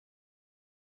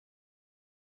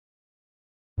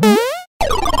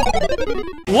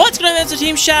What's going on, Mr.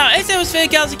 Team Shout? It's our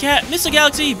favorite Galaxy Cat, Mr.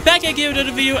 Galaxy, back again with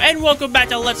another video, and welcome back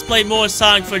to Let's Play More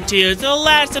Sonic Frontiers. In the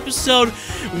last episode,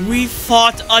 we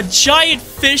fought a giant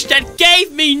fish that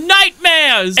gave me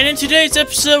nightmares! And in today's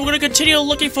episode, we're going to continue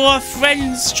looking for our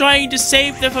friends, trying to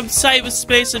save them from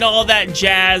cyberspace and all that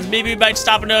jazz. Maybe we might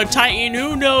stop another Titan,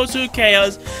 who knows, who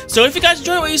cares. So if you guys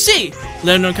enjoy what you see, let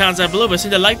them know in the comments down below by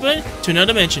hitting the like button to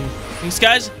another dimension. Thanks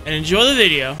guys, and enjoy the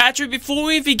video. Actually, before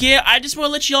we begin, I just want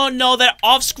to let y'all know that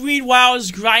off screen while I was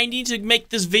grinding to make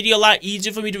this video a lot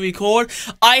easier for me to record,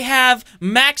 I have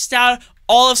maxed out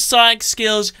all of Sonic's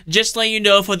skills, just letting you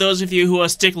know for those of you who are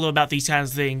stickler about these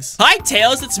kinds of things. Hi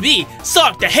Tails, it's me,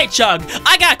 Sonic the Hedgehog.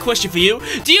 I got a question for you.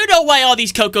 Do you know why all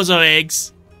these Cocos are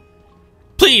eggs?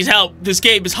 Please help. This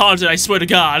game is haunted, I swear to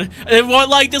God. It wasn't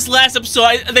like this last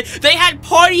episode. They had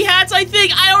party hats, I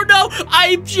think. I don't know.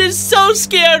 I'm just so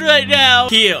scared right now.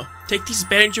 Here, take these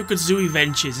Banjo-Kazooie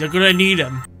wrenches. You're gonna need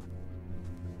them.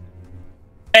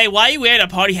 Hey, why are you wearing a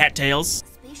party hat, Tails?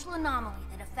 The spatial anomaly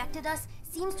that affected us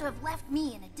seems to have left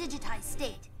me in a digitized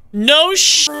state. No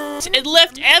shit. It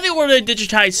left everyone in a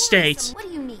digitized state. What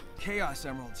do you need? Chaos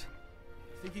Emeralds.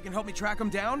 Think you can help me track them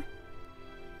down?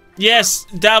 Yes,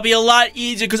 that'll be a lot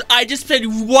easier because I just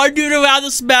been wandering around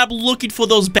this map looking for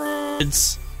those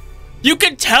bands. You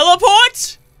can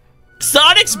teleport?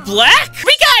 Sonic's black?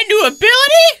 We got a new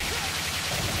ability?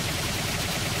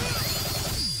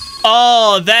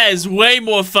 Oh, that is way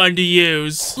more fun to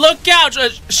use. Look out,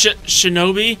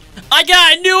 Shinobi. I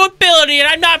got a new ability and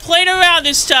I'm not playing around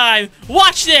this time.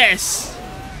 Watch this.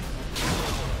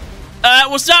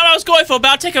 Was not what I was going for, but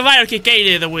I'll take a Rhino Kick any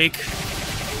day of the week.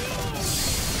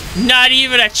 Not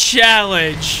even a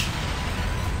challenge.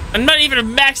 I'm not even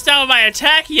maxed out my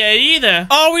attack yet either.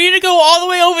 Oh, we need to go all the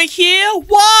way over here?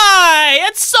 Why?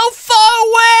 It's so far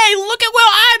away. Look at where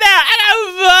I'm at. I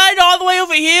gotta run all the way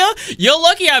over here. You're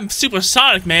lucky I'm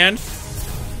supersonic, man.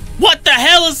 What the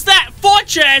hell is that?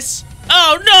 Fortress?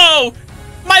 Oh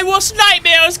no. My worst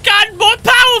nightmare has gotten more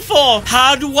powerful.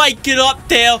 How do I get up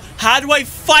there? How do I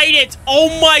fight it?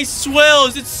 Oh my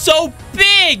swells. It's so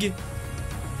big.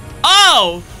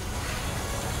 Oh.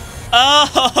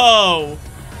 Oh,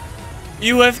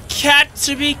 you have got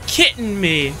to be kidding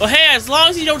me. Well, hey, as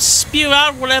long as you don't spew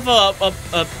out whatever,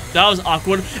 that was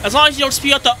awkward. As long as you don't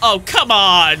spew out the, oh, come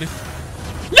on.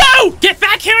 No! Get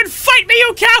back here and fight me,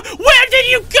 you cow! Where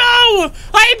did you go?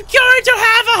 I'm going to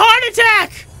have a heart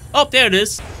attack. Oh, there it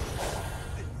is.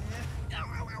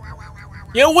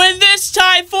 You win this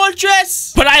time,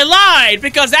 Fortress! But I lied,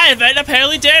 because that event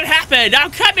apparently didn't happen! Now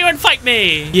come here and fight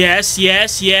me! Yes,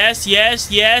 yes, yes,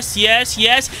 yes, yes, yes,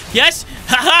 yes, yes!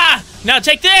 Haha! Now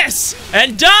take this!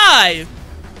 And die!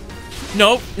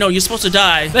 No, no, you're supposed to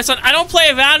die. Listen, I don't play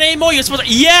around anymore, you're supposed to—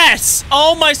 yes!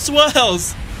 Oh my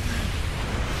swirls!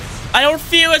 I don't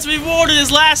feel as rewarded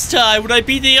as last time when I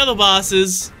beat the other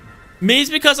bosses. Maybe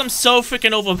it's because I'm so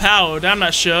freaking overpowered. I'm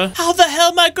not sure. How the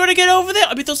hell am I gonna get over there?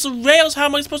 I mean, those are rails. How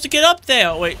am I supposed to get up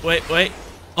there? Wait, wait, wait.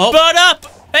 Oh, butt up!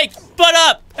 Hey, butt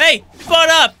up! Hey, butt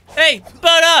up! Hey,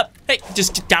 butt up! Hey,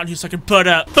 just get down here so I can butt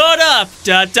up. Butt up!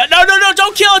 Da, da. No, no, no!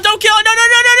 Don't kill it! Don't kill it! No, no,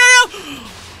 no, no, no, no!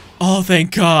 Oh,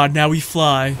 thank God. Now we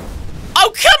fly.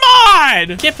 Oh, come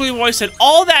on! Can't believe I wasted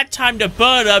all that time to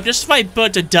butt up just for my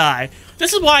butt to die.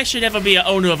 This is why I should never be an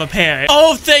owner of a parrot.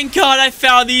 Oh, thank God I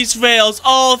found these rails.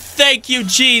 Oh, thank you,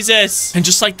 Jesus. And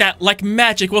just like that, like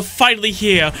magic, we're finally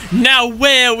here. Now,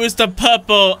 where was the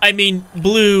purple, I mean,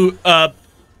 blue, I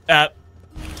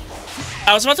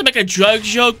was about to make a drug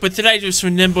joke, but then I just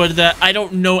remembered that I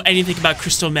don't know anything about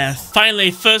crystal meth.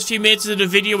 Finally, first few minutes of the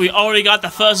video, we already got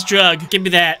the first drug. Give me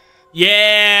that.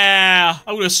 Yeah.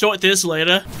 I'm gonna sort this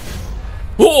later.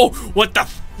 Oh, what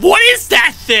is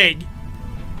that thing?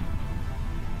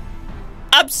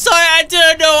 I'm sorry, I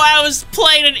didn't know I was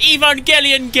playing an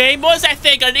Evangelion game. What is that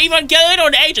thing? An Evangelion or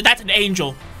an angel? That's an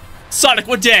angel. Sonic,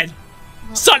 we're dead.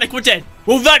 Sonic, we're dead.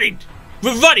 We're running.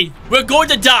 We're running. We're going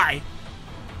to die.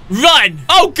 Run.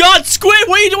 Oh, God, Squid,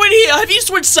 what are you doing here? Have you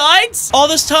switched sides? All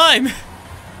this time,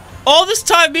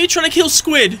 me trying to kill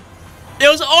Squid. It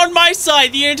was on my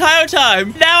side the entire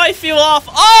time. Now I feel off.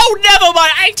 Oh, never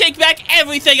mind. I take back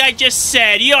everything I just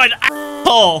said. You're an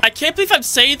asshole. I can't believe I'm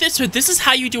saying this, but this is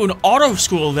how you do an auto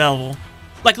scroll level.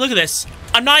 Like, look at this.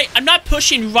 I'm not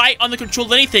pushing right on the control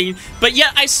of anything, but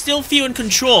yet I still feel in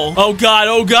control. Oh God,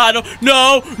 oh God, oh,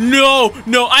 no, no,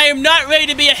 no, I am not ready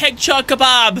to be a hedgehog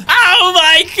kebab. Oh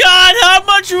my God, how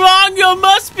much longer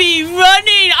must be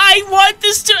running? I want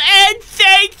this to end,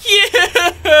 thank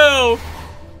you.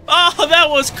 Oh, that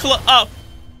was close. Oh,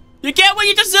 you get what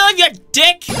you deserve, you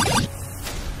dick.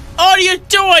 What are you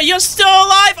doing? You're still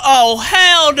alive? Oh,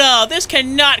 hell no. This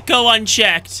cannot go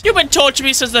unchecked. You've been torturing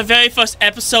me since the very first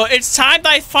episode. It's time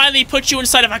that I finally put you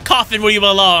inside of a coffin where you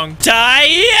belong. Die,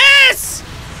 yes!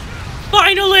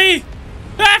 Finally!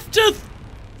 After,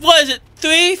 what is it,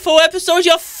 3, 4 episodes,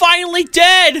 you're finally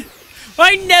dead!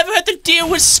 I never had to deal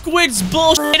with Squid's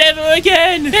bullshit ever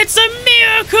again! It's a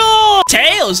miracle!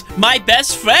 Tails, my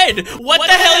best friend! What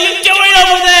the hell are you doing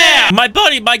over there? My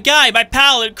buddy, my guy, my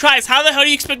pal in Christ, how the hell do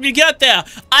you expect me to get up there?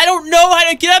 I don't know how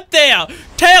to get up there!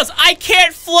 Tails, I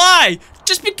can't fly!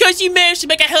 Just because you managed to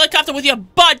make a helicopter with your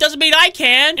butt doesn't mean I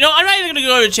can! You know, I'm not even gonna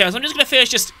go to Tails, I'm just gonna finish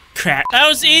just... Crap. That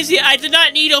was easy. I did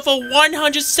not need over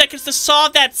 100 seconds to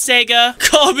solve that, Sega.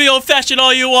 Call me old-fashioned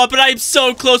all you want, but I'm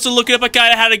so close to looking up a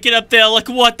guy how to get up there. Like,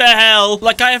 what the hell?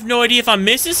 Like, I have no idea if I'm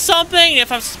missing something,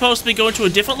 if I'm supposed to be going to a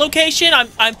different location.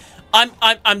 I'm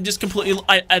just completely,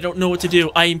 I don't know what to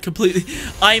do. I am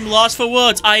lost for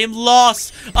words. I am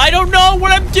lost. I don't know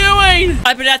what I'm doing.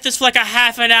 I've been at this for like a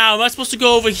half an hour. Am I supposed to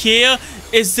go over here?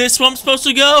 Is this where I'm supposed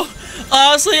to go?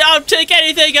 Honestly, I'll take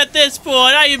anything at this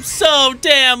point. I am so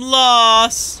damn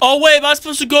lost. Oh, wait, am I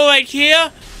supposed to go right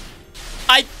here?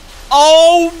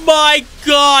 Oh my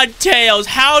god, Tails,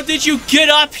 how did you get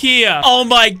up here? Oh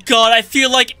my god, I feel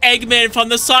like Eggman from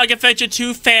the Sonic Adventure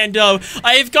 2 fandom.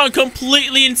 I have gone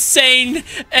completely insane,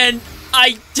 and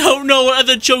I don't know what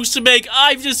other jokes to make.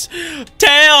 Tails,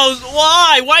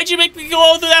 why? Why'd you make me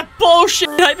go through that bullshit?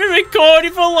 I've been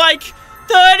recording for like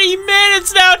 30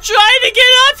 minutes now trying to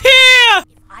get up here!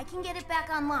 If I can get it back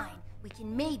online, we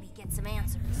can maybe get some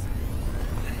answers.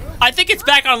 I think it's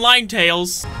back online,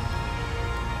 Tails.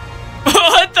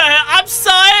 What the hell? I'm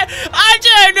sorry. I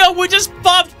didn't know we just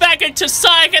bumped back into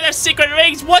Sonic and the Secret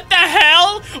Rings. What the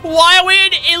hell? Why are we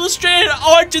in illustrated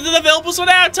art to the developers one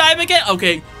at a time again?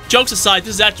 Okay, jokes aside,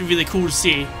 this is actually really cool to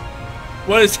see.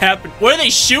 What is happening? What are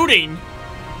they shooting?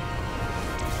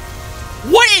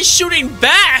 What is shooting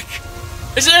back?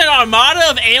 Is it an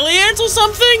armada of aliens or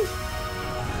something?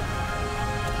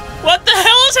 What the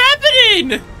hell is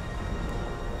happening?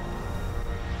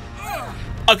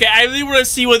 Okay, I really want to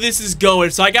see where this is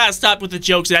going, so I gotta stop with the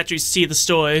jokes and actually see the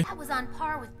story. That was on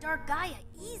par with Dark Gaia,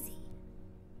 easy.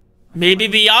 Maybe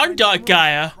beyond Dark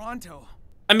Gaia.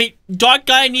 I mean, Dark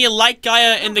Gaia needed Light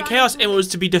Gaia and the Chaos Emeralds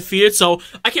to be defeated, so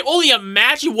I can only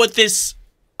imagine what this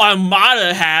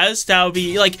armada has that would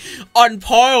be like on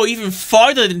par or even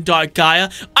farther than Dark Gaia.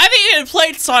 I haven't even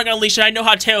played Sonic Unleashed and I know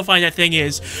how terrifying that thing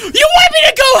is. You want me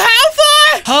to go how far?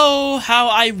 Oh, how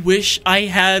I wish I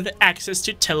had access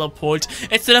to teleport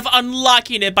instead of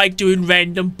unlocking it by doing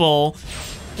random bull.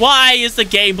 Why is the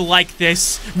game like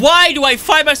this? Why do I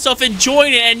find myself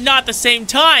enjoying it and not at the same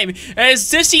time?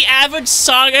 Is this the average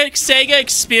Sonic Sega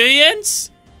experience?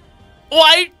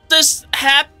 Why does this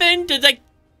happen?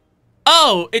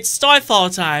 Oh, it's Starfall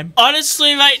time.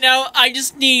 Honestly, right now, I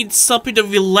just need something to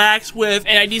relax with,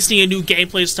 and I just need a new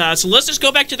gameplay style. So let's just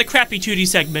go back to the crappy 2D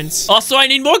segments. Also, I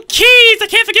need more keys! I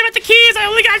can't forget about the keys! I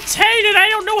only got 10, and I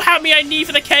don't know how many I need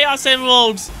for the Chaos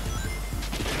Emeralds.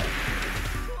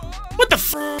 What the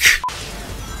f***?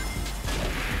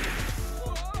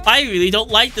 I really don't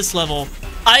like this level.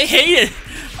 I hate it.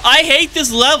 I hate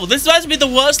this level. This might be the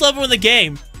worst level in the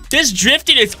game. This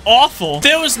drifting is awful.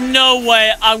 There was no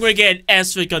way I'm gonna get an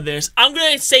S rank on this. I'm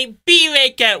gonna say B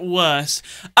rank at worst.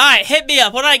 Alright, hit me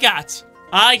up. What I got?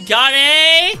 I got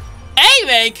a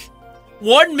rank.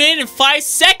 1 minute and 5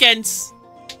 seconds.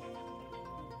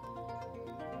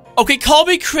 Okay, call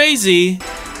me crazy.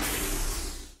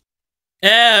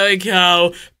 There we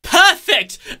go.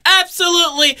 Perfect.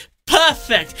 Absolutely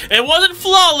perfect. It wasn't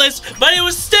flawless, but it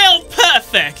was still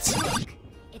perfect.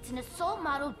 It's an assault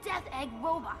model Death Egg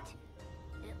robot.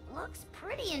 It looks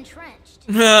pretty entrenched.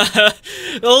 Yeah,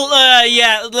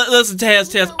 listen,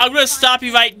 Tails. I'm gonna stop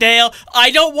you right now. I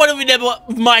don't want to remember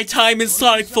my time in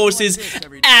Sonic Forces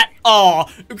at all.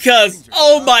 Because,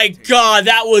 oh my god,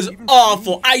 that was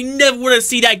awful. I never want to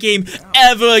see that game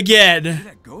ever again.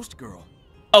 That ghost girl.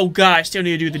 Oh god, I still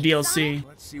need to do the DLC.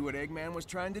 Let's see what Eggman was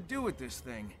trying to do with this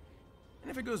thing.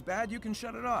 And if it goes bad, you can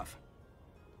shut it off.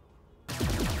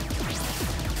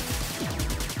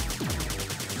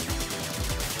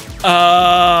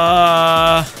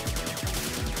 I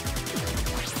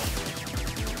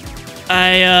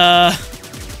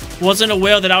wasn't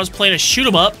aware that I was playing a shoot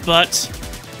 'em up, but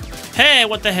hey,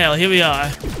 what the hell? Here we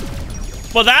are.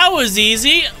 Well, that was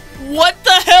easy. What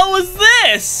the hell was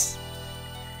this?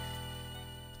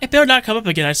 It better not come up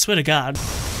again, I swear to God.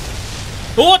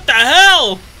 What the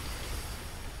hell?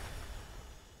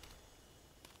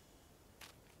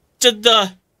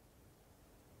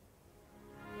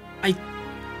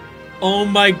 Oh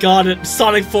my god,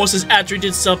 Sonic Forces actually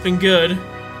did something good.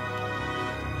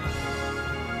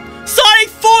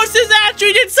 Forces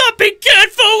actually did something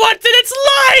good for once in its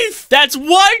life! That's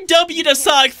 1 W to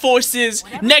Sonic Forces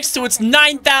next to its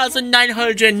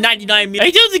 9,999 million. I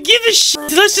don't give a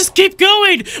shit. Let's just keep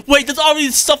going. Wait, there's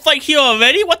already stuff like here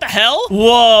already? What the hell?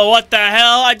 Whoa, what the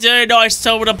hell? I didn't know I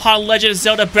stumbled upon Legend of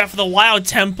Zelda Breath of the Wild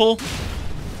Temple.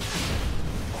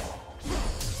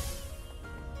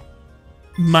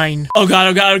 Mine. Oh god,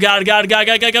 oh god, oh god, oh god, oh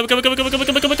god, oh god, come on, come on, come on, come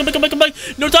on, come on, come on, come on, come on, come on.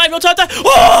 No time, no time, time.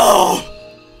 Oh!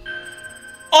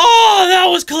 Oh, that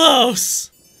was close.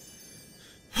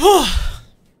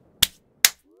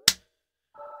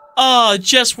 Oh,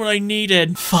 just what I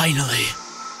needed. Finally.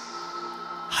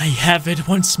 I have it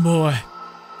once more.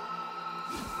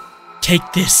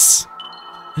 Take this,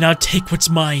 and I'll take what's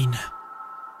mine.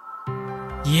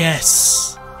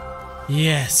 Yes.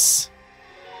 Yes.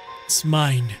 It's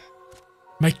mine.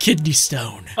 My kidney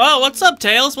stone. Oh, what's up,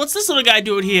 Tails? What's this little guy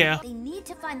doing here? They need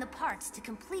to find the parts to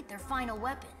complete their final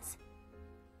weapons.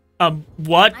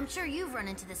 What? I'm sure you've run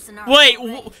into this scenario. Wait,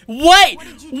 wait!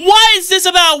 What is this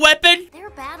about, weapon?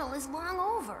 Their battle is long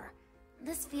over.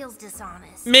 This feels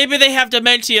dishonest. Maybe they have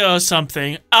dementia or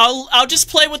something. I'll just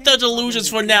play with their delusions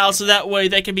for now, so that way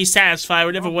they can be satisfied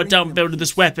whenever we're done building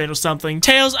this weapon or something.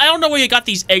 Tails, I don't know where you got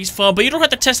these eggs from, but you don't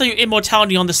have to test out your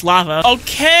immortality on this lava.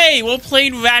 Okay, we're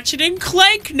playing Ratchet and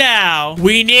Clank now.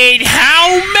 We need how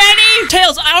many?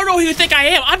 Tails, I don't know who you think I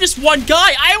am. I'm just one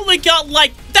guy. I only got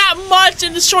like that much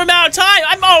in a short amount of time.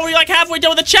 I'm already like halfway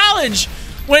done with the challenge.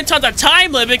 When it's on the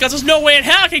time limit, because there's no way in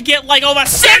hell I can get like over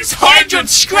 600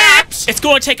 scraps! It's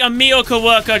going to take a miracle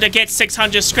worker to get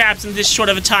 600 scraps in this short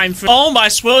of a time frame. Oh my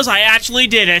swirls, I actually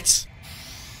did it.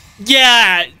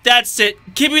 Yeah, that's it.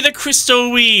 Give me the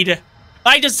crystal weed.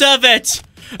 I deserve it.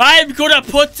 I'm gonna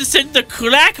put this in the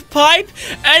crack pipe,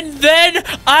 and then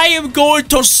I am going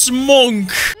to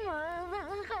smoke.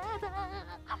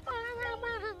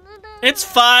 It's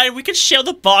fine, we can share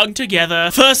the bong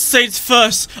together. First things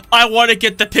first, I want to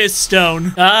get the piss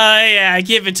stone. Ah, yeah,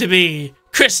 give it to me.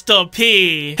 Crystal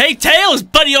P. Hey, Tails,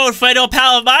 buddy old friend or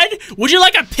pal of mine, would you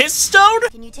like a piss stone?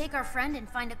 Can you take our friend and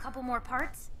find a couple more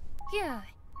parts? Yeah.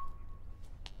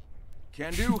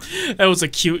 Can do. That was a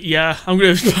cute, yeah. I'm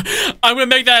gonna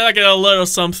make that like a little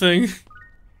something.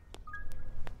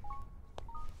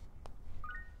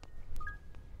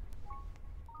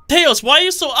 Tails, why are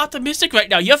you so optimistic right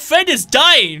now? Your friend is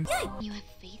dying! You have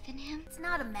faith in him? It's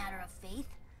not a matter of faith.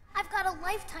 I've got a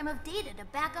lifetime of data to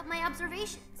back up my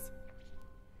observations.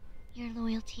 Your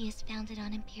loyalty is founded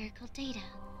on empirical data.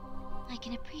 I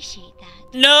can appreciate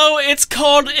that. No, it's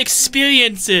called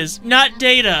experiences, not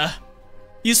data.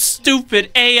 You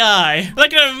stupid AI.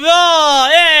 Look at him. Oh,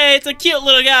 hey, it's a cute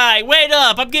little guy. Wait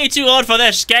up, I'm getting too old for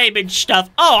this gaming stuff.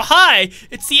 Oh, hi,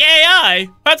 it's the AI.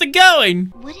 How's it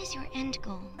going? What is your end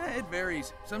goal? It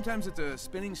varies. Sometimes it's a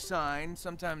spinning sign,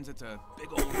 sometimes it's a big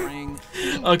old ring.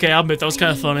 Okay, I'll admit that was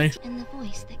kind of funny. And the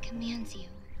voice that commands you.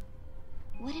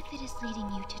 What if it is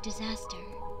leading you to disaster?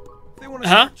 If they want to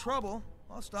start trouble,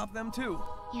 I'll stop them too.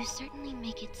 You certainly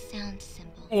make it sound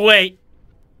simple. Wait,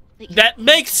 that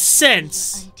makes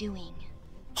sense.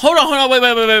 Hold on,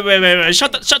 wait.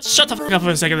 Shut the fuck up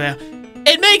for a second there.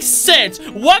 It makes sense.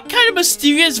 What kind of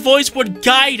mysterious voice would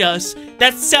guide us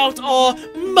that sounds all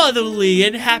motherly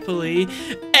and happily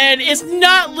and is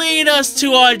not leading us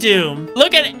to our doom?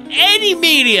 Look at any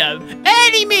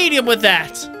medium with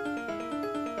that.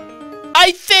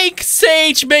 I think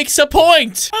Sage makes a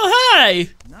point. Oh, hi.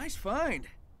 Nice find.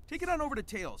 Take it on over to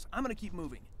Tails. I'm gonna keep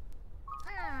moving.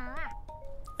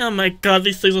 Oh my god,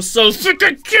 these things are so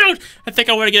freaking cute! I think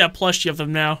I want to get a plushie of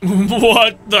them now.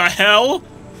 What the hell?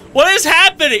 What is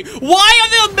happening? Why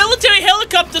are there military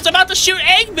helicopters about to shoot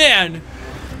Eggman?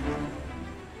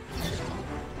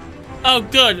 Oh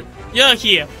good, you're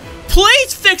here.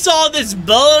 Please fix all this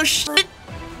bullshit!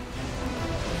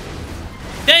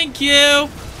 Thank you!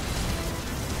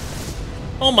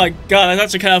 Oh my god, that's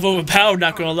actually kind of overpowered,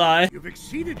 not gonna lie. You've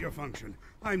exceeded your function.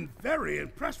 I'm very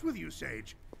impressed with you,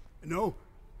 Sage. No,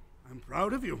 I'm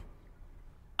proud of you.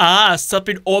 Ah,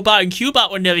 something Orbot and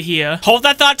Cubot were never here. Hold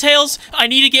that thought, Tails. I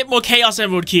need to get more Chaos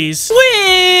Emerald keys.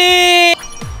 Whee!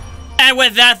 And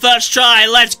with that first try,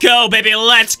 let's go, baby,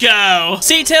 let's go.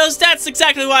 See, Tails, that's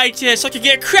exactly what I did, so I could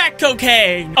get crack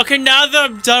cocaine. Okay, now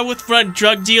that I'm done with front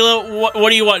drug dealer,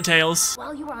 what do you want, Tails?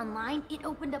 While you were online, it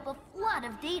opened up a flood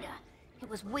of data. It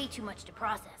was way too much to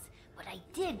process, but I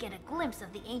did get a glimpse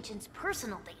of the Ancient's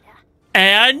personal data.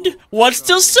 And what's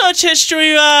the search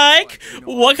history like?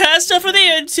 What kind of stuff are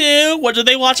they into? What do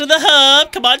they watch on the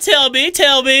hub? Come on, tell me.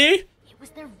 It was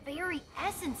their very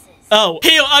essences. Oh,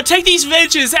 here, I'll take these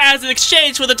vengeance as an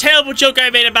exchange for the terrible joke I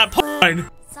made about porn.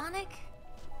 Sonic,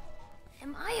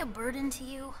 am I a burden to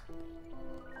you?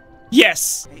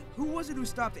 Yes. Hey, who was it who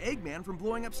stopped Eggman from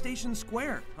blowing up Station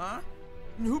Square, huh?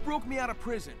 And who broke me out of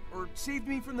prison, or saved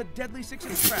me from the deadly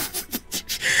 6-inch trap?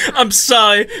 I'm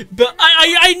sorry, but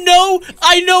I know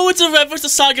it's a reference to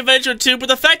Sonic Adventure 2, but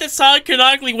the fact that Sonic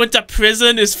canonically went to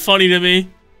prison is funny to me.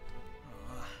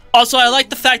 Also, I like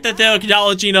the fact that they're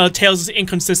acknowledging Tails'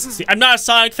 inconsistency. I'm not a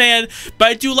Sonic fan, but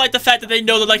I do like the fact that they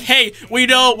know they're like, hey, we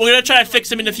know we're gonna try to fix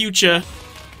him in the future.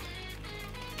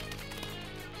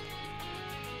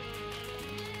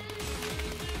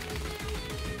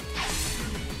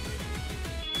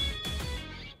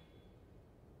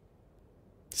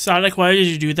 Sonic, why did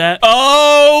you do that?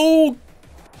 Oh!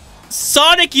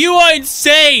 Sonic, you are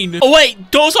insane! Oh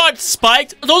wait, those aren't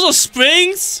spikes? Those are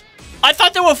springs? I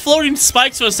thought they were floating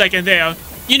spikes for a second there.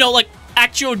 You know, like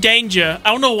actual danger.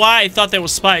 I don't know why I thought they were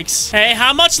spikes. Hey,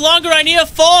 how much longer I need to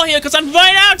fall here? Because I'm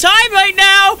running out of time right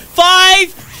now!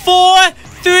 5, 4,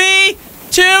 3,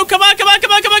 2, come on, come on,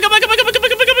 come on, come on, come on, come on, come on, come on,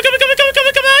 come on, come on, come on, come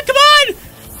on, come on, come on!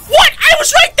 What? I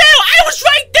was right there! I was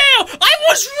right there! I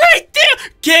was right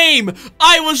there! Game,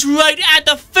 I was right at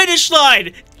the finish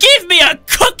line! Give me a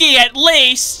cookie at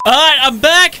least! Alright, I'm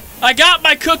back! I got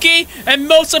my cookie, and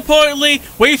most importantly,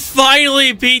 we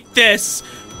finally beat this!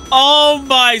 Oh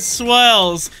my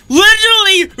swells!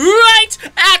 Literally right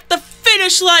at the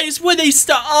finish line is when they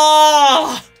start.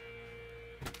 Oh!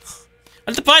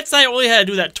 On the bright side, I only had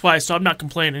to do that twice, so I'm not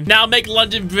complaining. Now make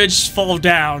London Bridge fall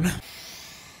down.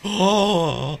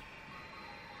 Oh,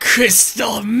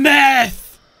 crystal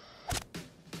meth!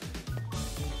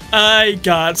 I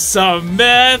got some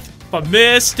meth for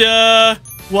Mr.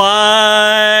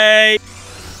 White.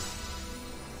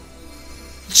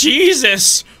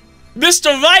 Jesus,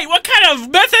 Mr. White, what kind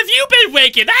of meth have you been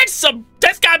making?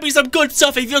 That's gotta be some good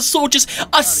stuff if your soul just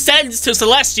ascends to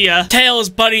Celestia. Tails,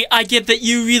 buddy, I get that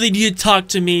you really need to talk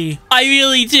to me. I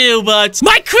really do, but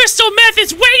my crystal meth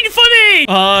is waiting for me!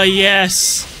 Oh,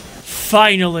 yes.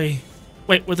 Finally.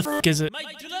 Wait, where the f is it? My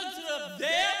drugs are up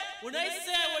there? When I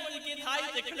said I wanted to get high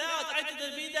in the clouds, I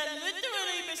didn't mean that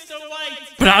literally, Mr.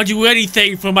 White. But I'll do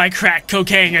anything for my crack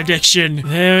cocaine addiction.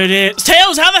 There it is.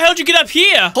 Tails, how the hell did you get up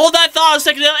here? Hold that thought a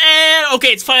second, and okay,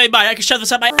 it's finally mine. I can shove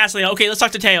this up my ass later. Okay, let's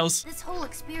talk to Tails. This whole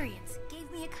experience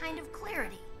gave me a kind of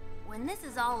clarity. When this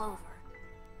is all over,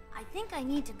 I think I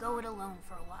need to go it alone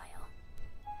for a while.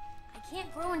 I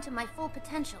can't grow into my full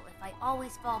potential if I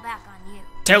always fall back on you.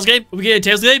 Tails game? Are we getting a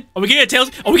Tails game? Are we getting a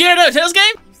Tails? Are we getting another Tails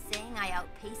game? You saying I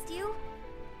outpaced you?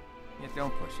 Yeah,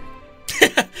 don't push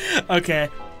it. Okay.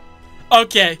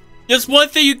 Okay. There's one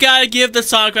thing you gotta give the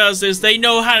Sonic Brothers is they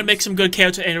know how to make some good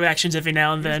character interactions every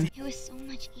now and then. It was so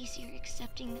much easier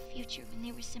accepting the future when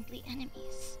they were simply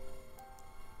enemies.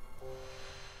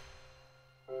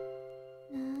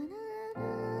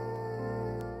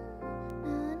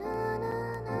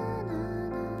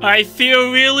 I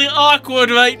feel really awkward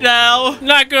right now.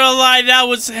 Not gonna lie, that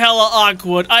was hella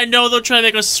awkward. I know they're trying to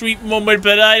make a sweet moment,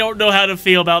 but I don't know how to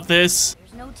feel about this.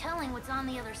 There's no telling what's on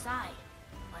the other side,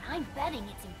 but I'm betting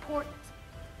it's important.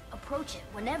 Approach it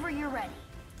whenever you're ready.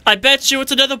 I bet you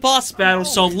it's another boss battle,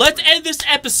 so let's end this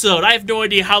episode. I have no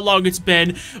idea how long it's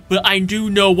been, but I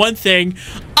do know one thing.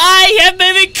 I have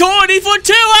been recording for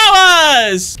 2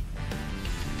 hours!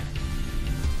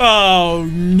 Oh,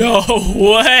 no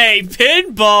way.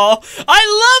 Pinball?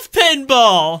 I love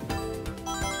pinball!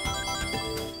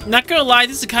 Not gonna lie,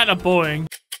 this is kind of boring.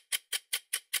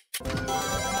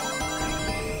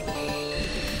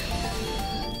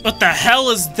 What the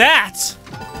hell is that?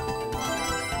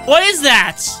 What is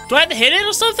that? Do I have to hit it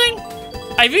or something?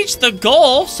 I reached the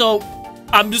goal, so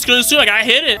I'm just gonna assume I gotta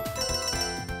hit it.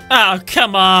 Oh,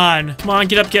 come on. Come on,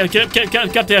 get up there, come on,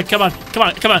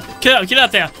 get up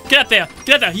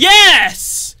there.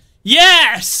 Yes!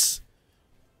 Yes!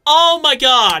 Oh my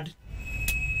god.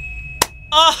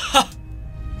 Oh.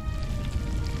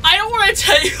 I don't want to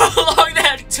tell you how long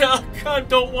that took. I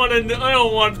don't want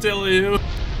to tell you.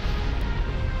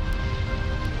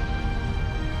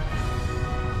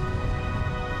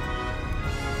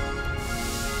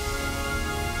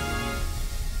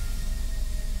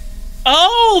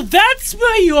 Oh, that's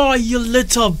where you are, you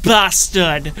little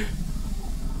bastard.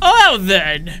 Well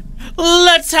then,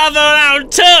 let's have a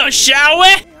round 2, shall we?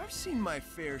 Hey, I've seen my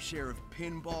fair share of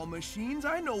pinball machines.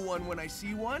 I know one when I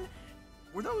see one.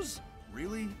 Were those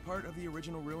really part of the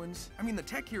original ruins? I mean, the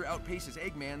tech here outpaces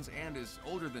Eggman's and is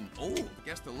older than old.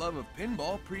 Guess the love of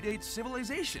pinball predates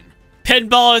civilization.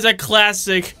 Pinball is a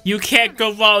classic. You can't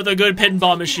go wrong with a good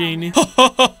pinball machine.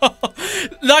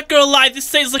 Not gonna lie, this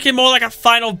thing's looking more like a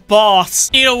final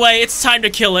boss. Either way, it's time to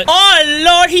kill it. Oh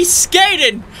lord, he's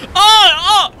skating!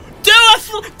 Oh! Do a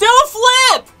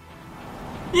flip!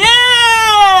 Yeah!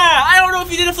 I don't know if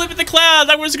he did a flip at the clouds.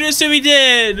 I was gonna assume he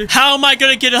did. How am I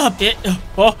gonna get up?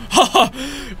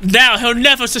 Now he'll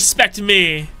never suspect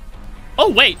me. Oh,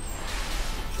 wait.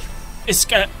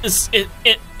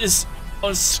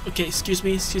 Okay, excuse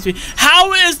me.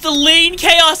 How is the lean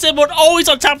chaos emerald always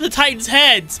on top of the Titan's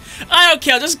heads? I don't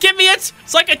care, just give me it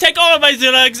so I can take all of my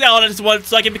Xanax out at once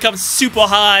so I can become super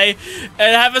high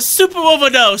and have a super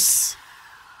overdose.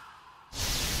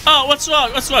 Oh, what's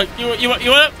wrong? What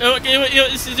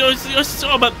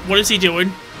is he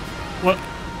doing?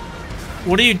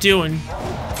 What are you doing?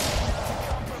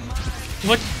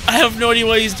 What? I have no idea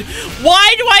what he's doing.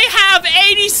 Why do I have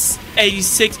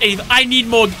 86, 85? I need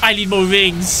more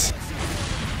rings.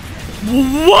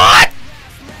 What?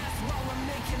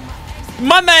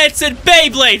 My man said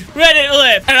Beyblade, let it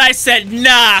live. And I said,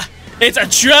 nah, it's a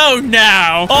drone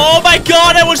now. Oh my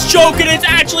god, I was joking. It's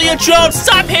actually a drone.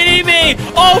 Stop hitting me.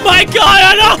 Oh my god,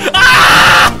 I know.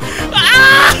 Ah!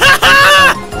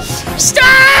 Ah!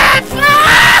 Stop!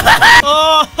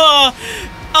 Ah!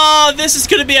 Oh, this is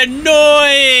gonna be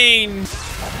annoying.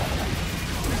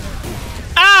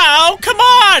 Ow, come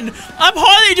on! I'm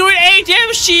hardly doing any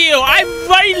damage to you. I'm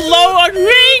running low on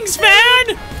rings,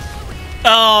 man.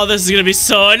 Oh, this is gonna be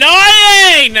so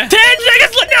annoying. 10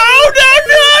 seconds left. No.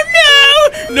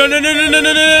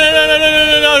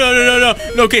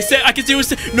 Okay, I can do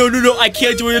it. No, I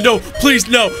can't do it. No, please,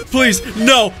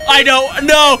 no. I don't.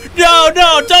 No.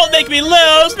 Don't make me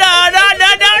lose.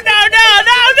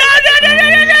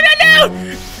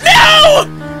 No!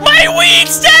 My weed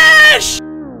stash!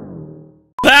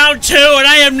 Round 2, and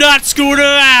I am not screwing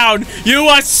around. You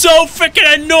are so freaking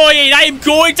annoying. I am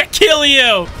going to kill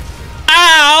you.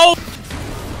 Ow!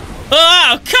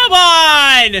 Oh, come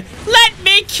on! Let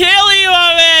me kill you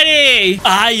already!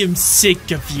 I am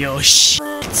sick of your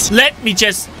shit. Let me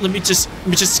just fucking,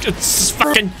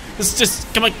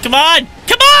 come on!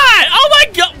 Oh my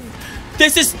god!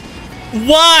 This is,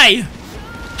 why?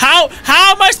 How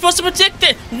am I supposed to predict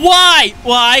it? Why?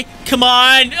 Come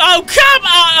on! Oh, come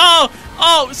on!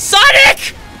 Oh,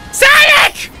 Sonic!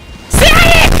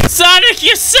 Sonic,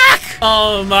 you suck!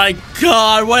 Oh my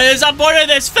god, what is up under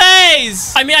this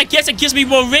phase? I mean, I guess it gives me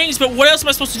more rings, but what else am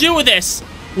I supposed to do with this?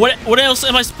 What else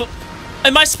am I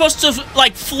supposed to,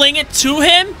 like, fling it to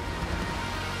him?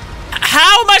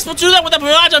 How am I supposed to do that with a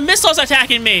barrage of missiles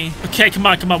attacking me? Okay, come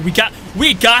on. We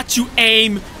got to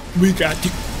aim. We got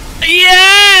to.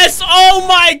 Yes! Oh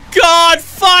my god,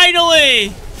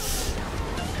 finally!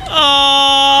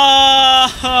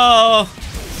 Oh.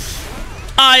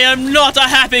 I am not a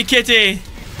happy kitty.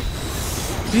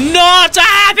 Not a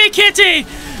happy kitty.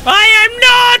 I am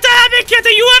not a happy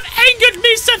kitty. You have angered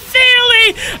me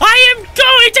severely. I am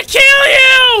going to kill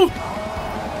you.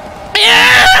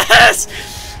 Yes!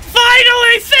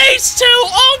 Finally, phase 2.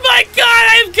 Oh my god,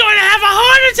 I'm going to have a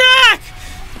heart attack.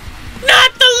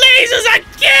 Not the lasers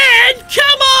again.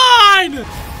 Come on.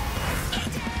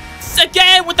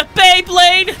 Again with the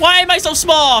Beyblade. Why am I so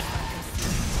small?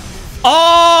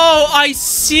 Oh, I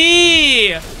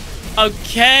see.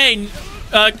 Okay,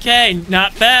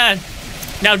 not bad.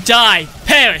 Now die,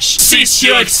 perish, cease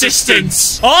your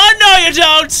existence. Oh no, you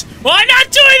don't. Well, I'm not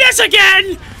doing this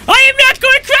again. I am not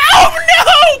going to cry. Oh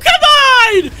no, come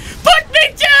on, put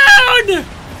me down.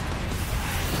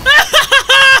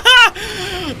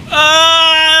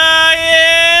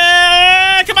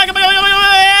 Yeah. Come on.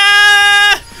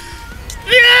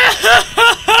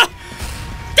 Yeah.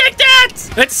 Take that!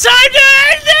 It's time to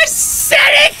end this,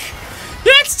 Sonic!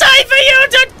 It's time for you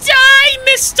to die,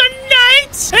 Mr.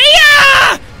 Knight!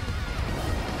 Yeah!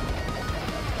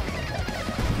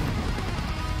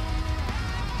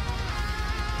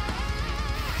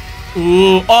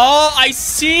 Ooh, oh, I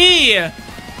see!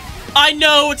 I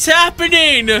know what's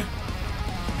happening!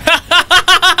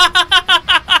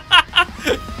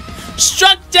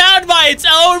 Struck down by its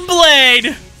own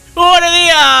blade! What are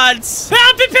the odds?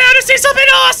 I'm prepared to see something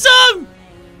awesome!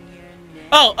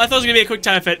 Oh, I thought it was gonna be a quick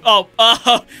time fit. Oh,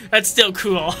 that's still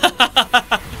cool.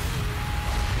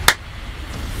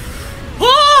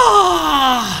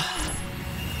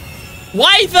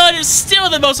 Wyvern is still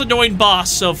the most annoying boss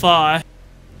so far.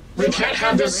 We can't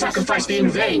have this sacrifice be in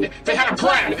vain. They had a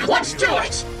plan. Let's do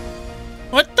it!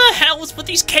 What the hell is with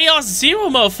these Chaos Zero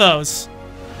mofos?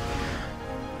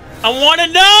 I want to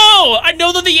know! I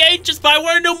know they're the ancients, but I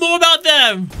want to know more about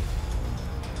them!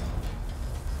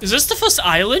 Is this the first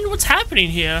island? What's happening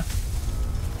here?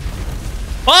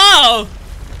 Oh!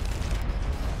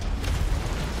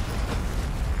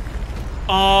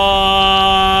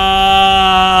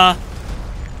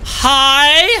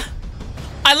 Hi?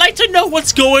 I'd like to know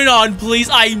what's going on, please.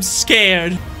 I'm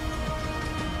scared.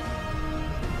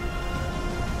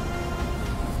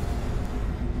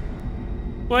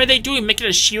 What are they doing? Making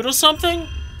a shield or something?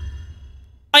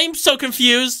 I am so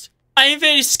confused. I am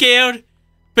very scared.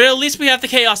 But at least we have the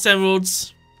Chaos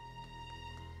Emeralds.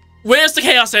 Where's the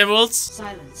Chaos Emeralds?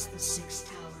 Silence the 6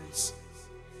 towers.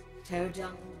 Tear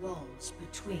down the walls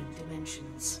between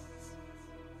dimensions.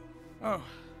 Oh,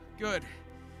 good.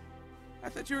 I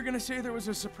thought you were gonna say there was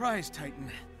a surprise Titan.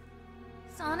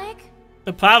 Sonic?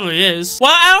 It probably is.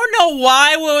 Well, I don't know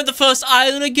why we're on the first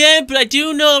island again, but I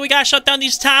do know that we gotta shut down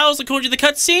these towers according to the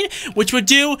cutscene, which we'll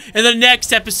do in the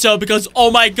next episode because,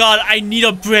 oh my god, I need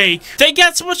a break. Thank you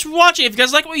guys so much for watching. If you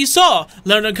guys like what you saw,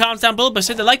 let me know in the comments down below, but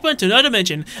hit the like button to another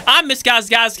dimension. I'm Miss Guys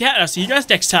Cat, and I'll see you guys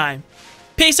next time.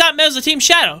 Peace out, members of Team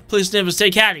Shadow. Please never stay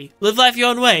catty. Live life your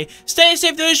own way. Stay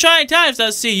safe through these trying times.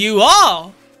 I'll see you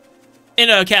all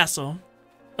in our castle.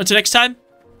 Until next time,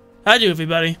 adieu,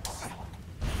 everybody.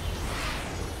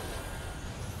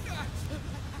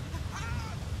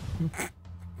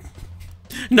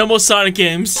 No more Sonic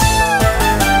games.